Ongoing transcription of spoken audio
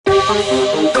You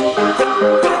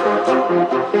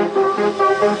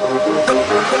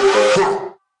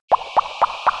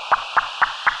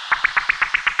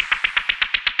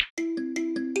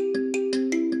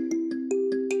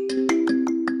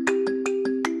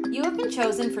have been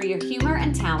chosen for your humor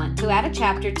and talent to add a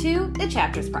chapter to the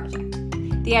Chapters Project.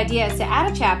 The idea is to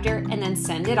add a chapter and then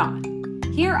send it on.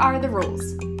 Here are the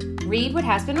rules. Read what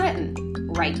has been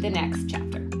written. Write the next chapter.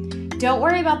 Don't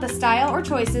worry about the style or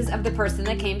choices of the person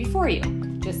that came before you.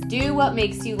 Just do what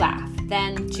makes you laugh.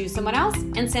 Then choose someone else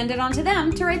and send it on to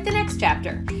them to write the next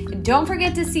chapter. And don't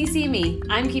forget to CC me.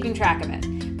 I'm keeping track of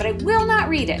it. But I will not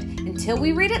read it until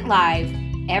we read it live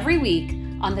every week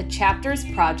on the Chapters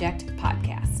Project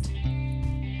podcast.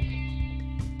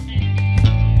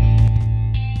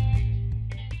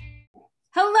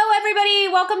 Hello, everybody.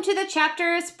 Welcome to the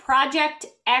Chapters Project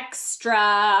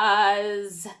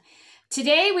Extras.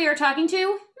 Today, we are talking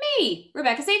to me,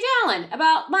 Rebecca Sage Allen,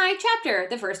 about my chapter,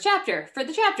 the first chapter for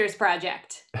the Chapters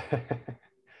Project.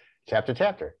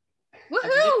 Chapter.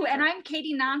 Woohoo! And I'm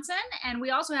Katie Nonson, and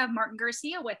we also have Martin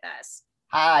Garcia with us.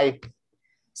 Hi.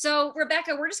 So,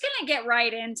 Rebecca, we're just going to get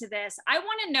right into this. I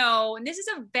want to know, and this is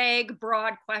a vague,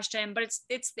 broad question, but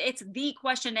it's the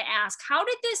question to ask. How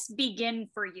did this begin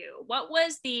for you? What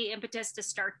was the impetus to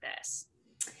start this?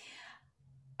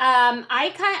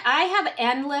 I have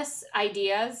endless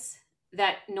ideas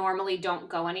that normally don't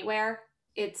go anywhere.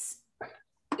 It's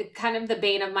kind of the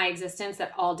bane of my existence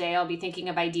that all day I'll be thinking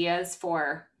of ideas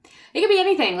for, it could be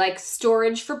anything like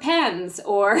storage for pens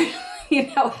or,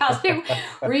 how to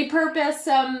repurpose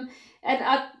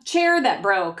a chair that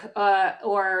broke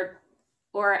or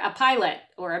a pilot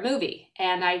or a movie.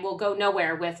 And I will go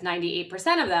nowhere with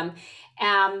 98% of them.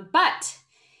 But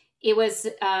it was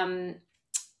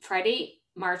Friday,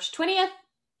 March 20th.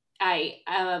 I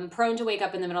am prone to wake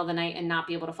up in the middle of the night and not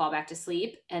be able to fall back to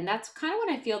sleep. And that's kind of when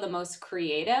I feel the most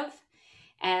creative.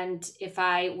 And if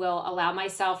I will allow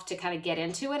myself to kind of get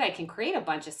into it, I can create a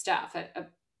bunch of stuff.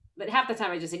 But half the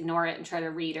time I just ignore it and try to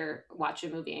read or watch a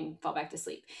movie and fall back to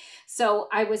sleep. So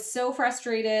I was so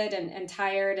frustrated and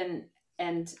tired and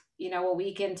a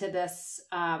week into this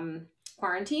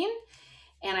quarantine.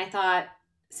 And I thought,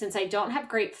 since I don't have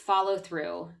great follow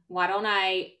through, why don't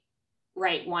I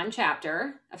write one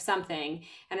chapter of something,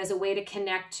 and as a way to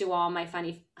connect to all my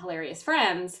funny, hilarious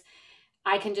friends,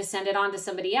 I can just send it on to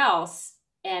somebody else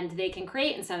and they can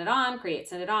create and send it on,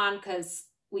 because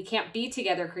we can't be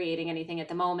together creating anything at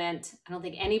the moment. I don't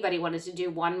think anybody wanted to do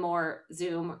one more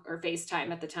Zoom or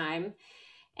FaceTime at the time.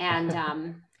 And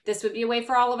this would be a way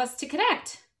for all of us to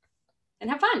connect and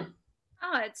have fun.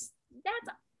 Oh, that's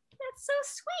so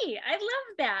sweet. I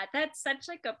love that. That's such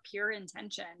like a pure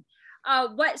intention.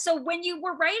 So when you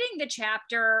were writing the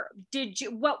chapter, did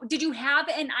you have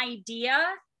an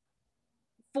idea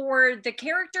for the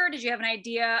character? Did you have an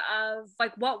idea of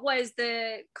like, what was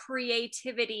the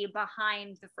creativity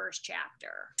behind the first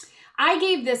chapter? I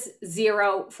gave this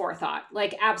zero forethought,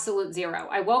 like absolute zero.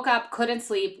 I woke up, couldn't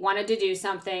sleep, wanted to do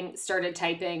something, started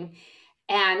typing,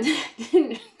 and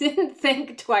didn't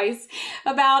think twice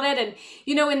about it. And,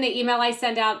 in the email I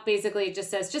send out, basically it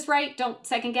just says, just write, don't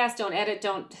second guess, don't edit,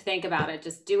 don't think about it,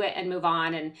 just do it and move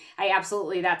on. And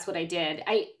that's what I did.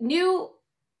 I knew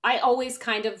I always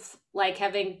kind of like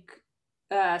having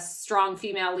strong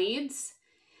female leads.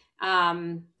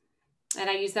 And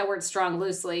I use that word strong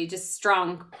loosely, just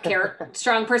strong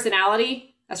strong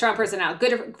personality, a strong personality,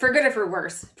 for good or for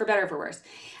worse, for better or for worse.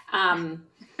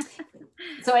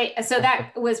 So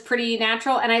that was pretty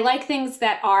natural. And I like things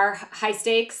that are high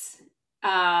stakes.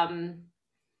 I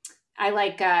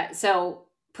like, so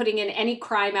putting in any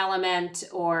crime element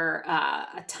or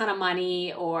a ton of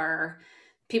money or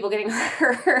people getting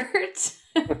hurt,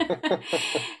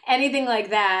 anything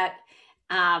like that.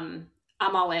 I'm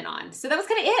all in on. So that was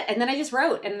kind of it. And then I just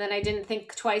wrote, and then I didn't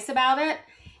think twice about it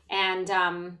and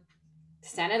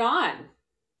sent it on.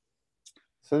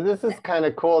 So this is kind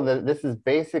of cool that this is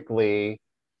basically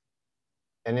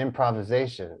an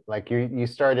improvisation. Like you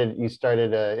started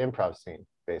an improv scene,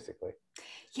 basically.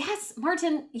 Yes,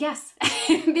 Martin, yes.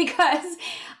 Because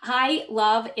I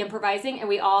love improvising and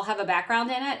we all have a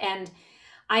background in it. And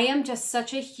I am just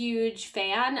such a huge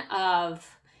fan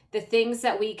of the things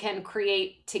that we can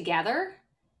create together,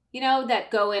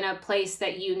 that go in a place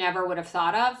that you never would have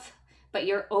thought of, but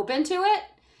you're open to it.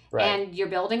 Right. And you're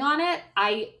building on it.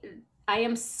 I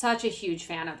am such a huge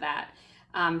fan of that.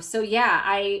 So yeah,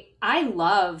 I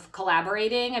love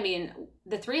collaborating. I mean,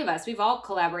 the three of us, we've all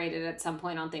collaborated at some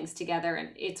point on things together, and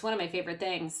it's one of my favorite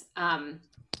things.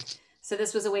 So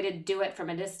this was a way to do it from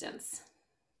a distance.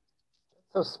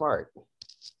 So smart.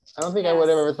 I don't think I would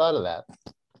have ever thought of that.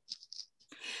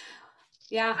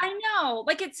 Yeah. I know.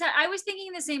 Like I was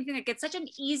thinking the same thing. Like it's such an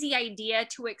easy idea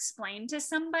to explain to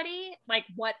somebody like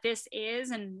what this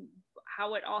is and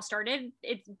how it all started.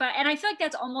 And I feel like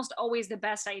that's almost always the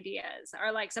best ideas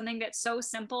are like something that's so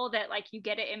simple that like you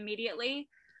get it immediately,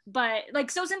 but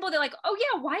like so simple that like, oh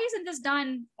yeah, why isn't this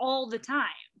done all the time?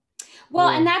 Well,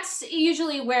 and that's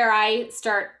usually where I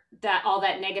start that all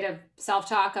that negative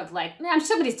self-talk of like, man,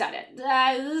 somebody's done it.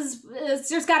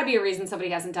 There's got to be a reason somebody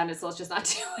hasn't done it, so let's just not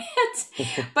do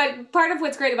it. But part of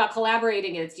what's great about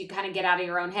collaborating is you kind of get out of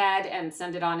your own head and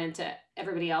send it on into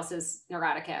everybody else's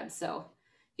neurotic head. So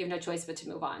you have no choice but to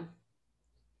move on.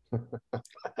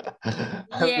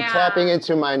 I'm tapping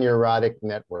into my neurotic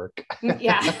network.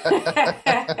 Yeah.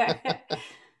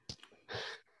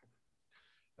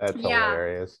 That's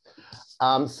hilarious.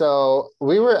 So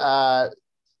we were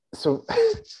so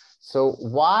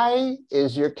why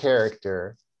is your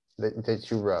character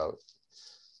that you wrote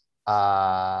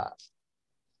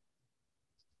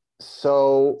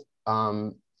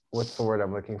what's the word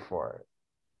I'm looking for?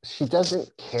 She doesn't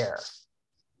care.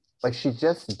 Like she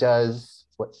just does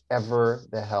whatever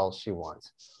the hell she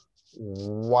wants.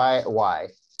 Why?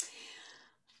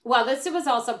 Well, this was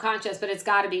all subconscious, but it's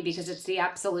got to be because it's the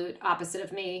absolute opposite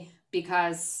of me,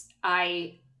 because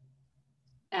I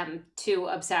am too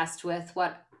obsessed with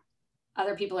what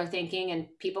other people are thinking and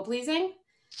people pleasing.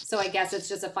 So I guess it's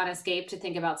just a fun escape to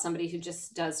think about somebody who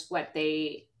just does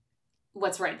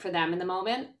what's right for them in the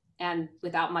moment and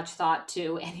without much thought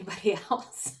to anybody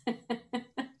else.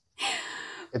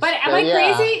 But am I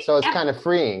crazy? So it's kind of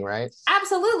freeing, right?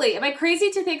 Absolutely. Am I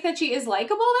crazy to think that she is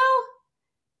likable though?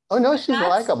 Oh no, she's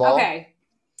likable. Okay.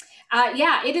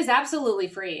 Yeah, it is absolutely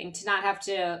freeing to not have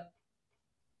to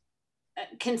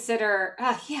consider,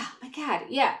 yeah, my God.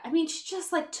 Yeah. I mean, she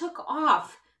just like took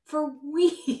off for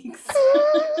weeks.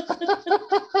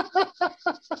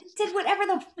 Did whatever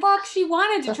the fuck she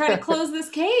wanted to try to close this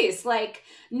case. Like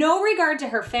no regard to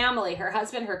her family, her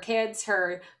husband, her kids,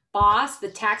 her boss, the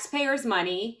taxpayers'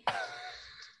 money.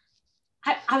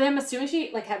 I'm assuming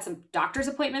she like had some doctor's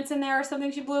appointments in there or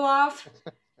something she blew off.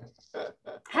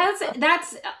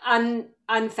 That's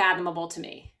unfathomable to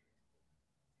me.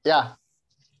 Yeah.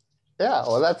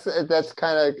 Well, that's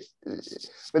kind of,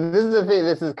 but this is the thing.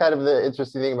 This is kind of the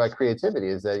interesting thing about creativity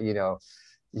is that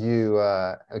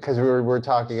because we're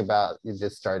talking about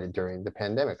this started during the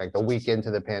pandemic, like the week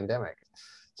into the pandemic,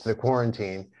 to the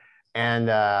quarantine, and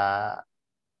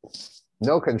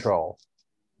no control.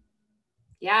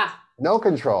 Yeah. No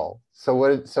control.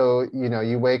 So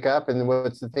you wake up and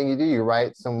what's the thing you do? You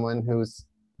write someone who's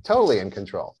totally in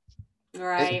control.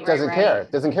 Right. Doesn't care.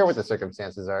 Doesn't care what the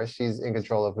circumstances are. She's in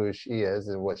control of who she is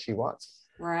and what she wants.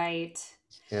 Right.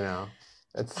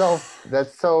 That's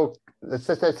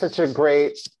such a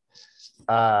great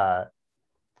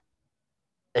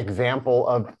example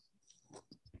of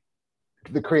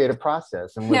the creative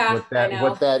process and what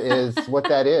that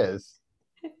is.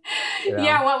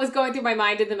 Yeah, what was going through my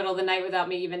mind in the middle of the night without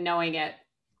me even knowing it.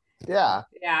 Yeah,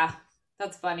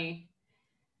 that's funny.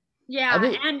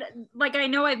 And like I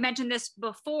know I've mentioned this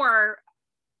before,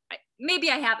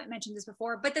 maybe I haven't mentioned this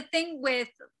before, but the thing with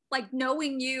like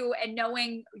knowing you and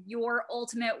knowing your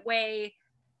ultimate way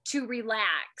to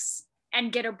relax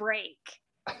and get a break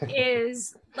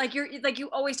is like you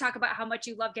always talk about how much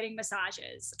you love getting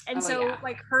massages, and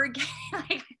like her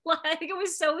like I think it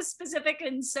was so specific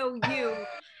and so you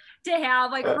to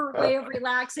have like her way of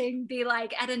relaxing be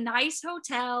like at a nice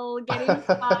hotel, getting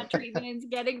spa treatments,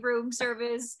 getting room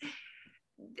service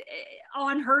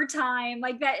on her time,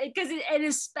 like that, because and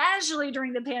especially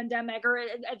during the pandemic or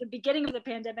at the beginning of the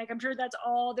pandemic, I'm sure that's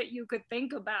all that you could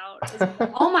think about.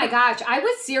 Oh my gosh, I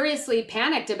was seriously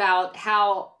panicked about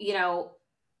how,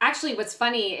 actually what's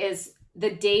funny is the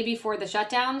day before the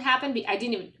shutdown happened,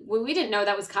 we didn't know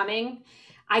that was coming.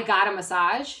 I got a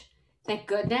massage, thank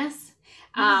goodness.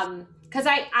 Because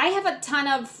I have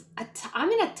I'm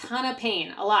in a ton of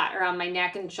pain a lot around my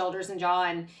neck and shoulders and jaw,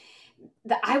 and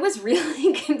I was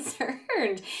really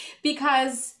concerned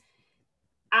because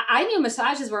I knew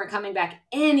massages weren't coming back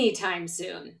anytime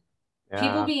soon. Yeah.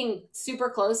 People being super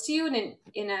close to you and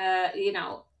in an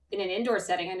indoor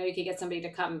setting, I know you could get somebody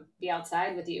to come be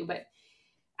outside with you, but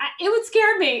it would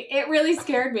scare me. It really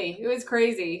scared me. It was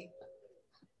crazy.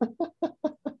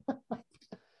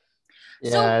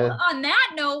 So on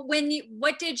that note,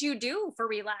 what did you do for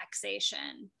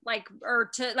relaxation? Like,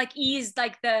 or to like ease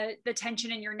like the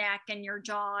tension in your neck and your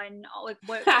jaw and all, like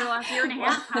what for the last year and a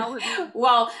half? How have you?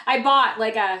 Well, I bought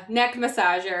like a neck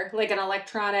massager, like an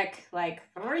electronic like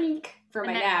for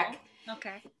my neck.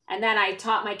 Okay. And then I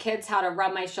taught my kids how to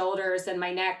rub my shoulders and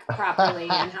my neck properly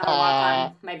and how to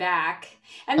walk on my back.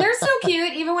 And they're so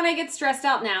cute. Even when I get stressed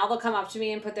out now, they'll come up to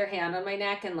me and put their hand on my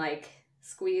neck and like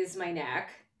squeeze my neck.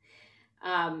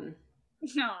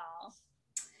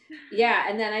 Yeah,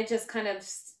 and then I just kind of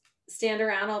stand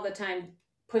around all the time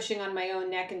pushing on my own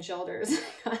neck and shoulders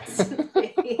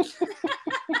constantly.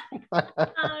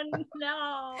 Oh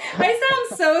no. I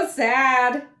sound so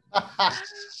sad.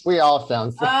 We all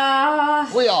sound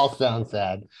sad. We all sound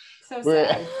sad. So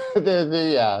sad.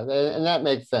 Yeah, and that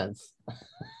makes sense.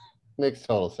 Makes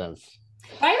total sense.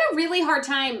 But I have a really hard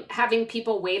time having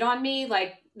people wait on me,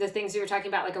 like the things you were talking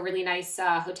about, like a really nice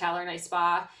hotel or nice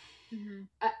spa.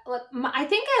 Mm-hmm. I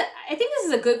think this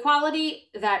is a good quality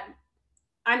that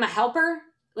I'm a helper.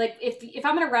 Like if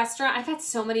I'm in a restaurant, I've had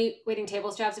so many waiting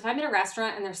tables jobs. If I'm in a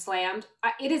restaurant and they're slammed,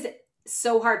 it is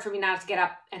so hard for me not to get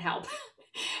up and help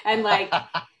and like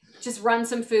just run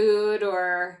some food.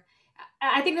 Or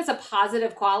I think that's a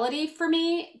positive quality for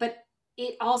me, but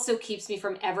it also keeps me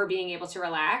from ever being able to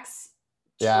relax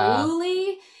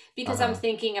truly, because I'm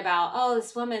thinking about, oh,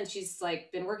 this woman, she's like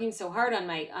been working so hard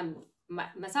on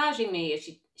massaging me. Is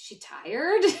she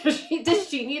tired? Does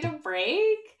she need a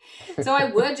break? So I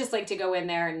would just like to go in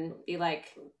there and be like,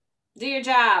 do your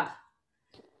job.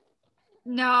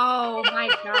 No, my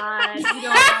God. You don't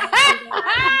want to do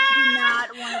that. You do not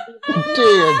want to do that. Do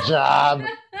your job.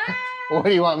 What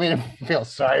do you want me to feel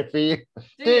sorry for you?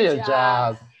 Do your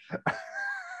job. I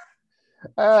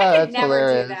could that's never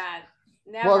hilarious. do that.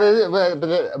 Never. Well,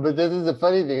 but this is the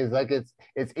funny thing, is like it's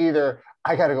either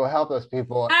I gotta go help those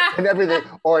people and everything,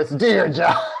 or it's do your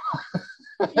job.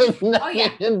 There's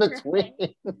nothing in between.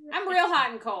 I'm real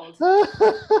hot and cold.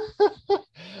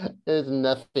 There's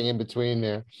nothing in between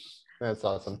there. That's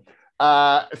awesome.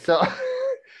 So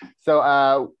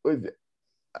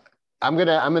I'm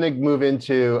gonna move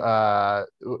into My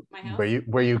house?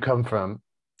 where you come from,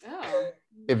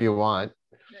 if you want.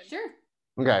 Sure.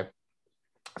 Okay.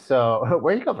 So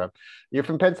where you come from? You're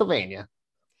from Pennsylvania.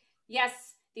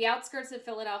 Yes, the outskirts of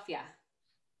Philadelphia.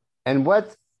 And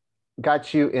what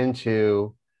got you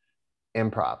into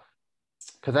improv?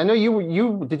 Because I know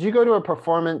you did you go to a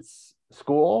performance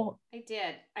school? I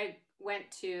did. I went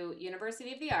to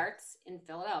University of the Arts in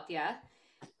Philadelphia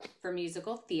for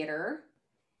musical theater.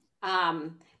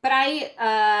 But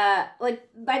I like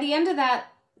by the end of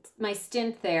my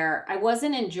stint there, I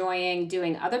wasn't enjoying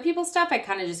doing other people's stuff. I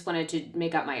kind of just wanted to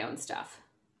make up my own stuff.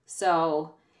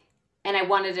 So, and I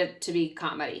wanted it to be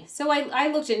comedy. So I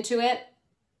looked into it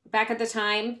back at the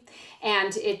time,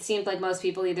 and it seemed like most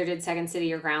people either did Second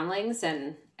City or Groundlings,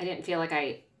 and I didn't feel like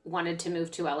I wanted to move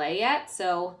to LA yet.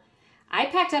 So I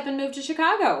packed up and moved to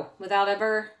Chicago without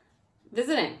ever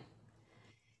visiting.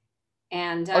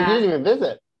 And you didn't even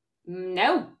visit?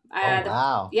 No.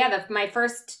 Wow. My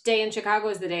first day in Chicago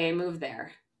was the day I moved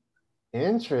there.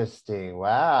 Interesting.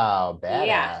 Wow. Badass.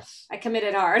 Yeah, I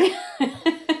committed hard.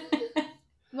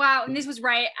 Wow. And this was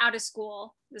right out of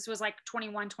school. This was like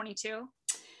 21, 22.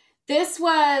 This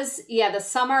was, the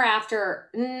summer after,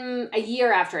 a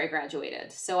year after I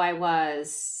graduated. So I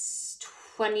was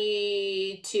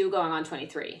 22 going on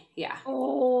 23. Yeah.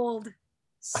 Old.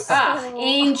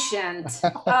 Ancient.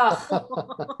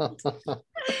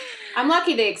 I'm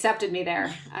lucky they accepted me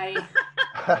there.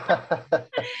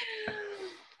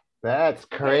 That's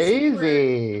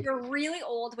crazy. You're really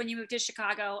old when you moved to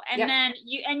Chicago, and then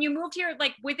you moved here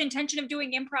like with intention of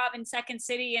doing improv in Second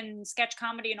City and sketch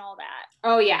comedy and all that.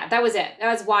 Oh yeah, that was it.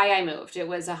 That was why I moved. It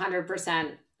was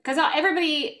 100%. Because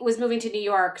everybody was moving to New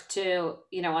York to,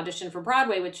 audition for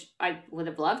Broadway, which I would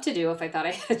have loved to do if I thought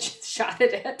I had just shot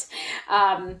at it.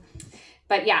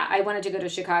 But yeah, I wanted to go to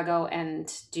Chicago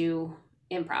and do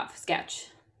improv sketch.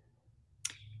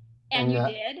 And you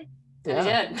did?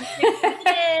 Yeah.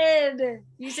 I did.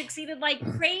 You succeeded like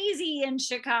crazy in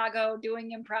Chicago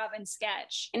doing improv and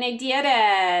sketch. And I did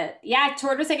I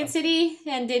toured with Second City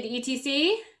and did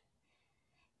ETC.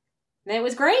 And it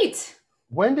was great.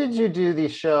 When did you do the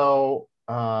show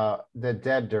that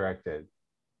Deb directed?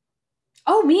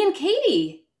 Oh, me and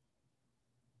Katie.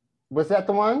 Was that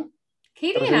the one?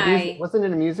 Katie and I. Wasn't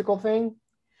it a musical thing?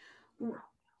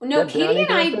 No, Katie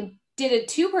and I did a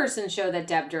 2-person show that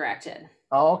Deb directed.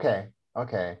 Oh, okay.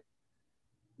 Okay.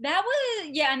 That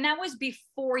was, and that was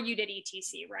before you did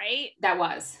ETC, right? That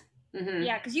was. Mm-hmm.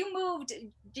 Yeah, because you moved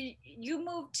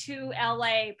to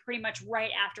LA pretty much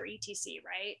right after ETC,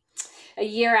 right? A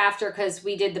year after, because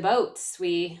we did the boats.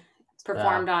 We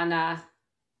performed on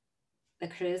the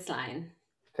cruise line.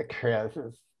 The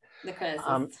cruises. The cruises.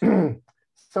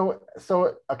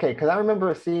 So okay, because I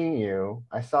remember seeing you.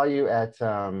 I saw you at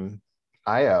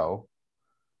IO.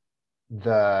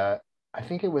 I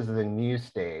think it was the new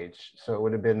stage. So it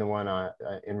would have been the one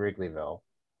in Wrigleyville.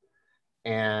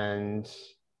 And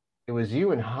it was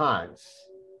you and Hans.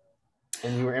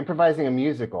 And you were improvising a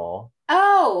musical.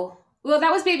 Oh, well,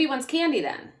 that was Baby Wants Candy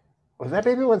then. Was that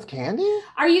Baby Wants Candy?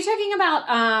 Are you talking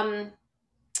about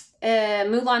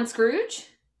Moulin Scrooge?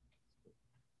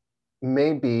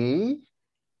 Maybe.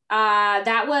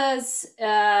 That was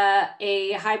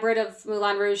a hybrid of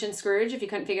Moulin Rouge and Scrooge, if you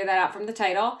couldn't figure that out from the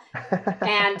title.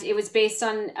 And it was based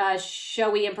on a show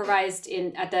we improvised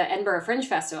at the Edinburgh Fringe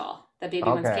Festival that Baby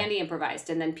Wants Candy improvised,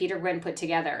 and then Peter Gwynn put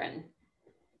together.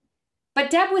 But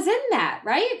Deb was in that,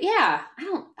 right? Yeah. I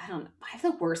don't know. I have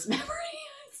the worst memory.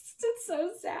 It's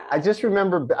so sad.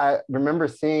 I remember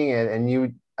seeing it,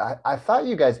 and I thought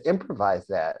you guys improvised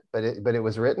that, but it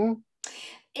was written.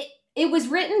 It was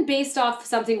written based off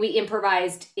something we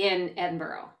improvised in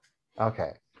Edinburgh.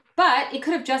 Okay. But it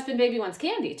could have just been Baby Wants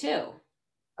Candy too.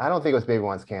 I don't think it was Baby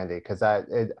Wants Candy, because I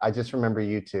just remember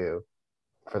you two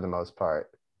for the most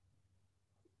part.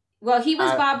 Well, he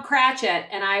was Bob Cratchit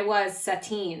and I was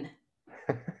Satine.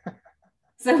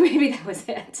 So maybe that was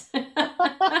it.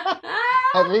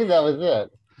 I think that was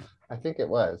it. I think it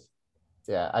was.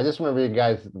 Yeah, I just remember you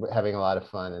guys having a lot of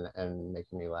fun and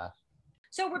making me laugh.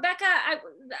 So Rebecca,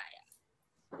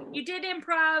 you did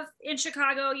improv in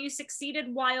Chicago. You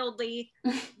succeeded wildly.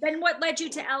 Then what led you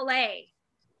to LA?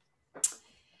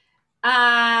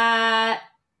 I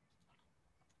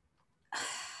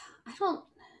don't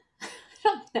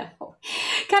know.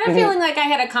 Kind of feeling like I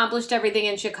had accomplished everything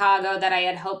in Chicago that I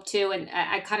had hoped to, and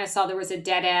I kind of saw there was a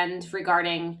dead end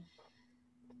regarding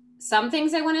some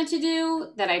things I wanted to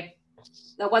do that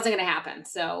wasn't going to happen.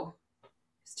 So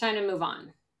it's time to move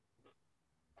on.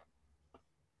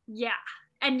 Yeah.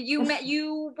 And you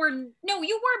were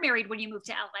married when you moved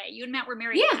to LA. You and Matt were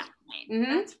married at that point.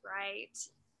 Mm-hmm. That's right.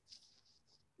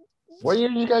 What year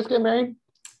did you guys get married?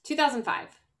 2005.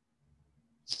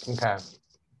 Okay.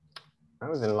 I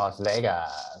was in Las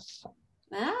Vegas.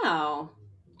 Oh.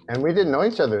 And we didn't know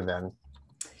each other then.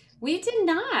 We did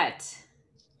not.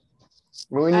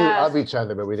 We knew of each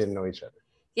other, but we didn't know each other.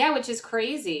 Yeah, which is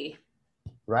crazy.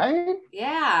 Right?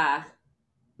 Yeah.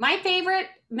 My favorite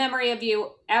memory of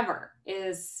you ever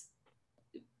is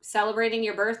celebrating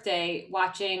your birthday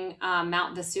watching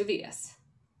Mount Vesuvius.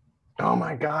 Oh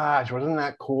my gosh, wasn't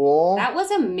that cool? That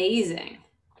was amazing.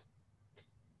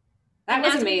 That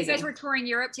was amazing. You guys were touring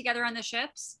Europe together on the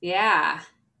ships? Yeah.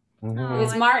 Mm-hmm. It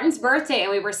was Martin's birthday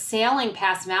and we were sailing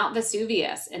past Mount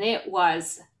Vesuvius and it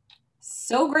was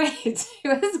so great.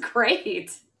 It was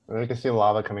great. We could see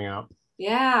lava coming out.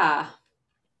 Yeah.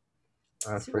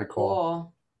 That's super pretty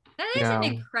cool. That is an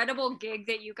incredible gig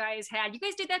that you guys had. You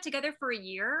guys did that together for a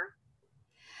year?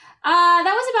 That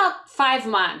was about 5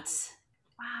 months.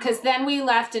 Wow. Because then we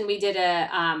left and we did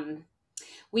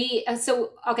we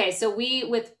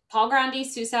with Paul Grandi,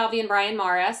 Sue Salvi, and Brian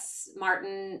Morris,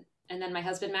 Martin, and then my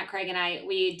husband, Matt Craig, and I,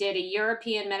 we did a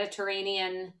European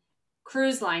Mediterranean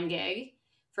cruise line gig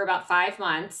for about 5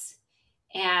 months.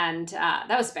 And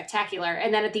that was spectacular.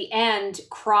 And then at the end,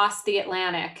 crossed the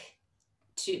Atlantic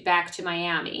back to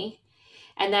Miami.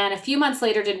 And then a few months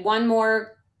later, did one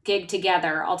more gig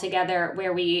altogether,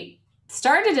 where we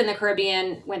started in the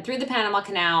Caribbean, went through the Panama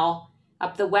Canal,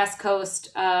 up the west coast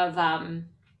of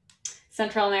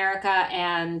Central America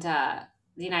and the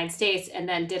United States, and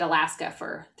then did Alaska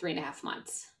for 3.5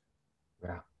 months.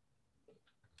 Yeah.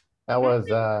 That was,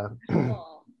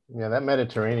 cool. Yeah, that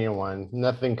Mediterranean one,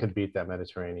 nothing could beat that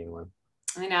Mediterranean one.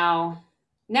 I know.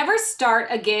 Never start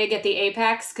a gig at the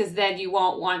Apex, because then you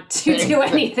won't want to do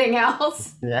anything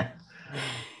else. Yeah.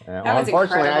 Well,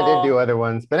 unfortunately, incredible. I did do other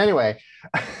ones, but anyway.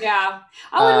 Yeah.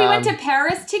 Oh, and we went to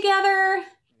Paris together.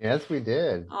 Yes, we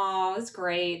did. Oh, it was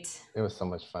great. It was so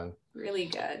much fun. Really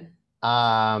good.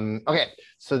 Okay,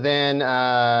 so then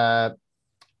I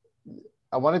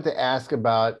wanted to ask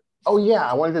about, I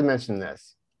wanted to mention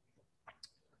this.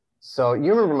 So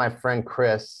you remember my friend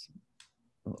Chris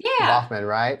Hoffman,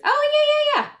 right? Oh,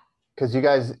 yeah. Because you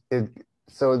guys,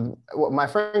 my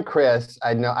friend Chris,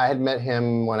 I had met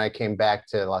him when I came back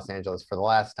to Los Angeles for the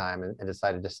last time and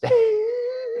decided to stay,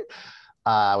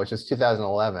 which was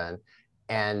 2011.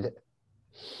 And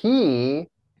he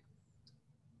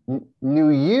knew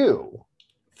you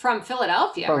from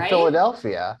Philadelphia, right? From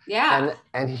Philadelphia. Yeah.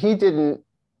 And he didn't,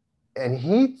 and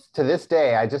he, to this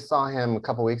day, I just saw him a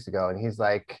couple weeks ago and he's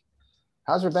like,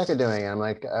 how's Rebecca doing? And I'm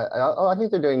like, I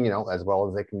think they're doing, as well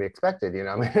as they can be expected.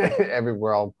 I mean,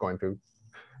 we're all going through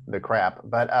the crap,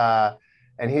 but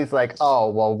And he's like, oh,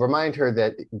 well, remind her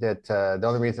that the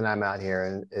only reason I'm out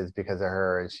here is because of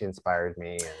her, and she inspired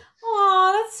me, and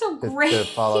Oh, that's so to great.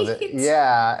 follow the,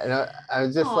 yeah. And I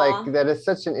was just like, Aw. that is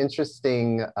such an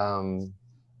interesting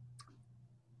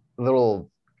little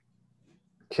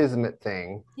kismet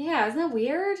thing Yeah, isn't that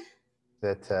weird?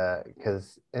 that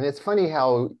because and it's funny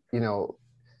how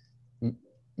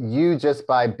you just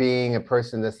by being a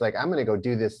person that's like, I'm going to go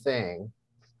do this thing,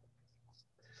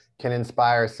 can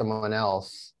inspire someone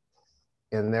else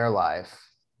in their life,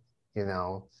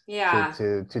 Yeah.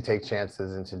 to take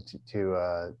chances and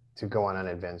to go on an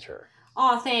adventure.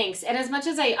 Oh, thanks. And as much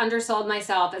as I undersold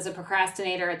myself as a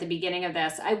procrastinator at the beginning of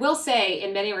this, I will say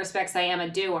in many respects I am a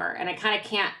doer, and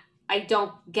I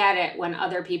don't get it when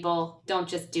other people don't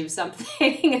just do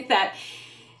something that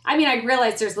I mean, I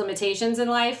realize there's limitations in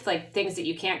life, like things that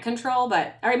you can't control.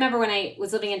 But I remember when I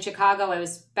was living in Chicago, I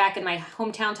was back in my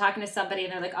hometown talking to somebody,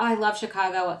 and they're like, "Oh, I love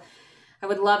Chicago. I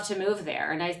would love to move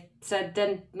there." And I said,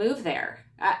 "Then move there."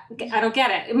 I don't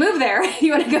get it. Move there.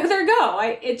 You want to go there? Go.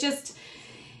 It just,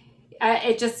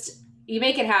 you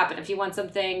make it happen. If you want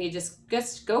something, you just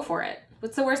go for it.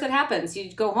 What's the worst that happens?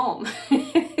 You go home.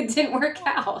 It didn't work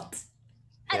out.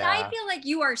 And Yeah. I feel like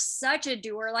you are such a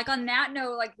doer. Like on that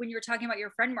note, like when you were talking about your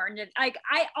friend Martin, like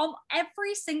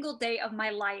every single day of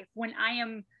my life when I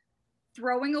am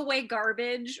throwing away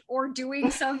garbage or doing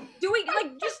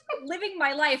like just living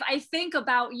my life, I think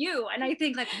about you and I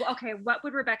think like, okay, what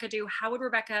would Rebecca do? How would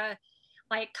Rebecca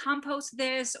like compost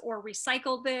this or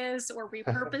recycle this or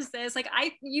repurpose this? Like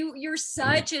you're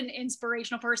such an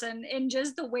inspirational person in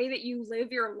just the way that you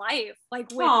live your life, like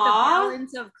with Aww. the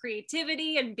balance of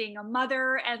creativity and being a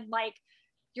mother and like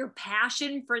your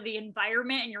passion for the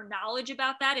environment and your knowledge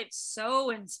about that. It's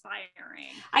so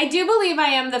inspiring. I do believe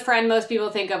I am the friend most people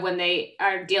think of when they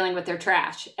are dealing with their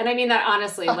trash. And I mean that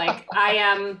honestly, like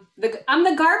I'm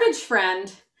the garbage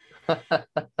friend,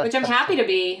 which I'm happy to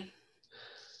be.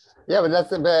 Yeah, but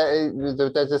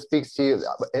that just speaks to you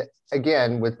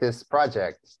again with this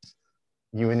project.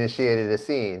 You initiated a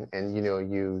scene, and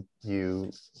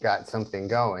you got something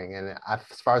going, and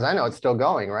as far as I know, it's still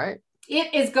going, right?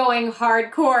 It is going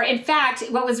hardcore. In fact,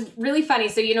 what was really funny,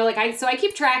 so I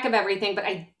keep track of everything,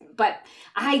 but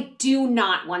I do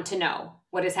not want to know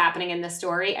what is happening in the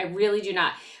story. I really do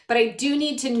not. But I do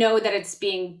need to know that it's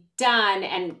being done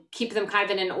and keep them kind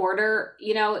of in an order,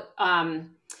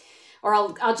 or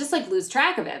I'll just like lose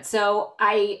track of it. So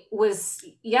I was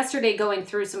yesterday going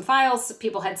through some files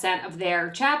people had sent of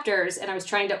their chapters, and I was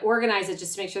trying to organize it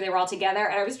just to make sure they were all together.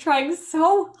 And I was trying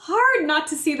so hard not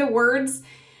to see the words,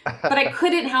 but I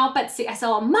couldn't help but see. I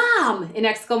saw "mom" in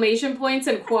exclamation points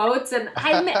and quotes, and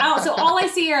so all I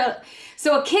see are.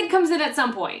 So a kid comes in at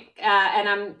some point,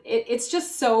 and it's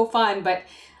just so fun. But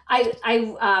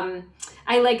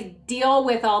I like deal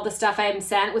with all the stuff I'm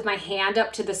sent with my hand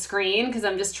up to the screen because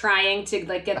I'm just trying to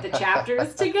like get the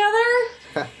chapters together.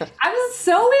 I was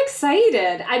so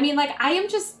excited. I mean, like I am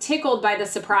just tickled by the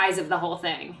surprise of the whole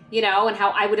thing, and how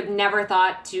I would have never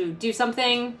thought to do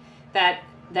something that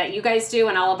you guys do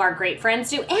and all of our great friends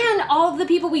do, and all of the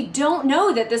people we don't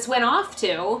know that this went off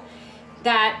to.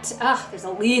 There's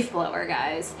a leaf blower,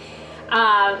 guys, in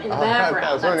the background.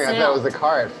 I was wondering, I thought it was a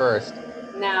car at first.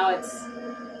 Now it's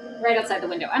right outside the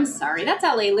window. I'm sorry. That's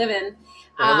LA living.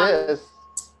 It is.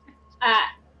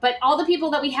 But all the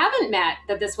people that we haven't met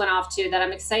that this went off to, that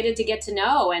I'm excited to get to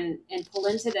know and pull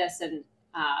into this and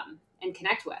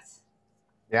connect with.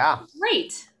 Yeah.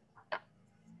 Great.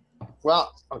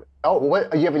 Well,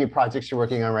 what you have any projects you're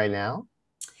working on right now?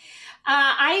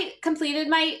 I completed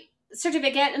my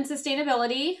certificate in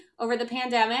sustainability over the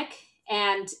pandemic,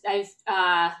 and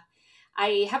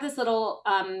I have this little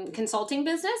consulting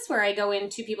business where I go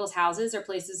into people's houses or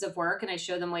places of work, and I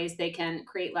show them ways they can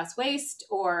create less waste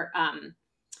or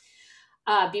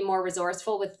be more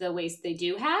resourceful with the waste they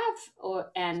do have,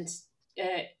 and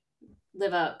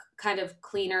live a kind of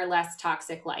cleaner, less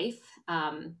toxic life.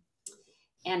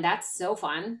 And that's so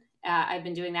fun. I've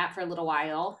been doing that for a little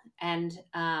while, and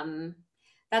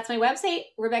that's my website,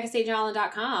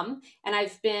 RebeccaSageAllen.com. And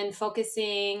I've been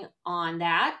focusing on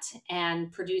that and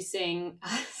producing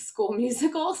school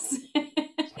musicals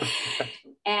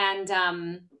and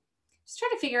just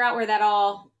trying to figure out where that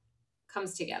all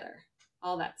comes together,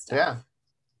 all that stuff.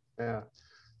 Yeah.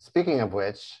 Speaking of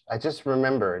which, I just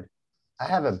remembered I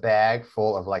have a bag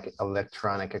full of like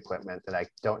electronic equipment that I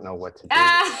don't know what to do.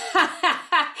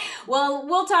 Well,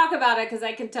 we'll talk about it because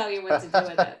I can tell you what to do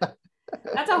with it.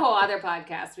 That's a whole other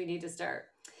podcast we need to start.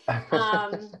 Guys,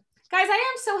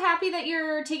 I am so happy that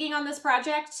you're taking on this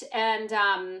project, and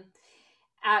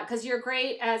because you're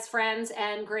great as friends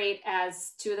and great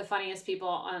as two of the funniest people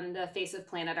on the face of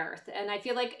planet Earth. And I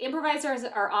feel like improvisers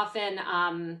are often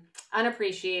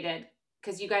unappreciated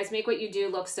because you guys make what you do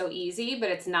look so easy, but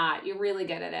it's not. You're really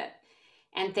good at it.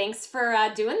 And thanks for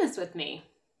doing this with me.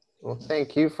 Well,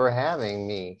 thank you for having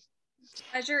me.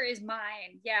 Pleasure is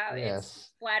mine. Yeah, Yes. It's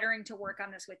flattering to work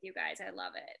on this with you guys. I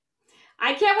love it.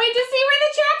 I can't wait to see where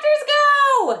the chapters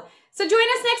go. So join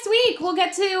us next week. We'll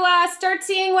get to start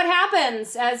seeing what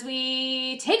happens as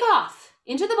we take off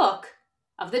into the book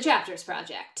of the Chapters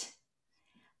Project.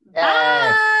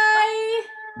 Yes.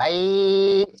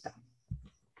 Bye.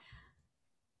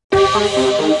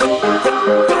 Bye.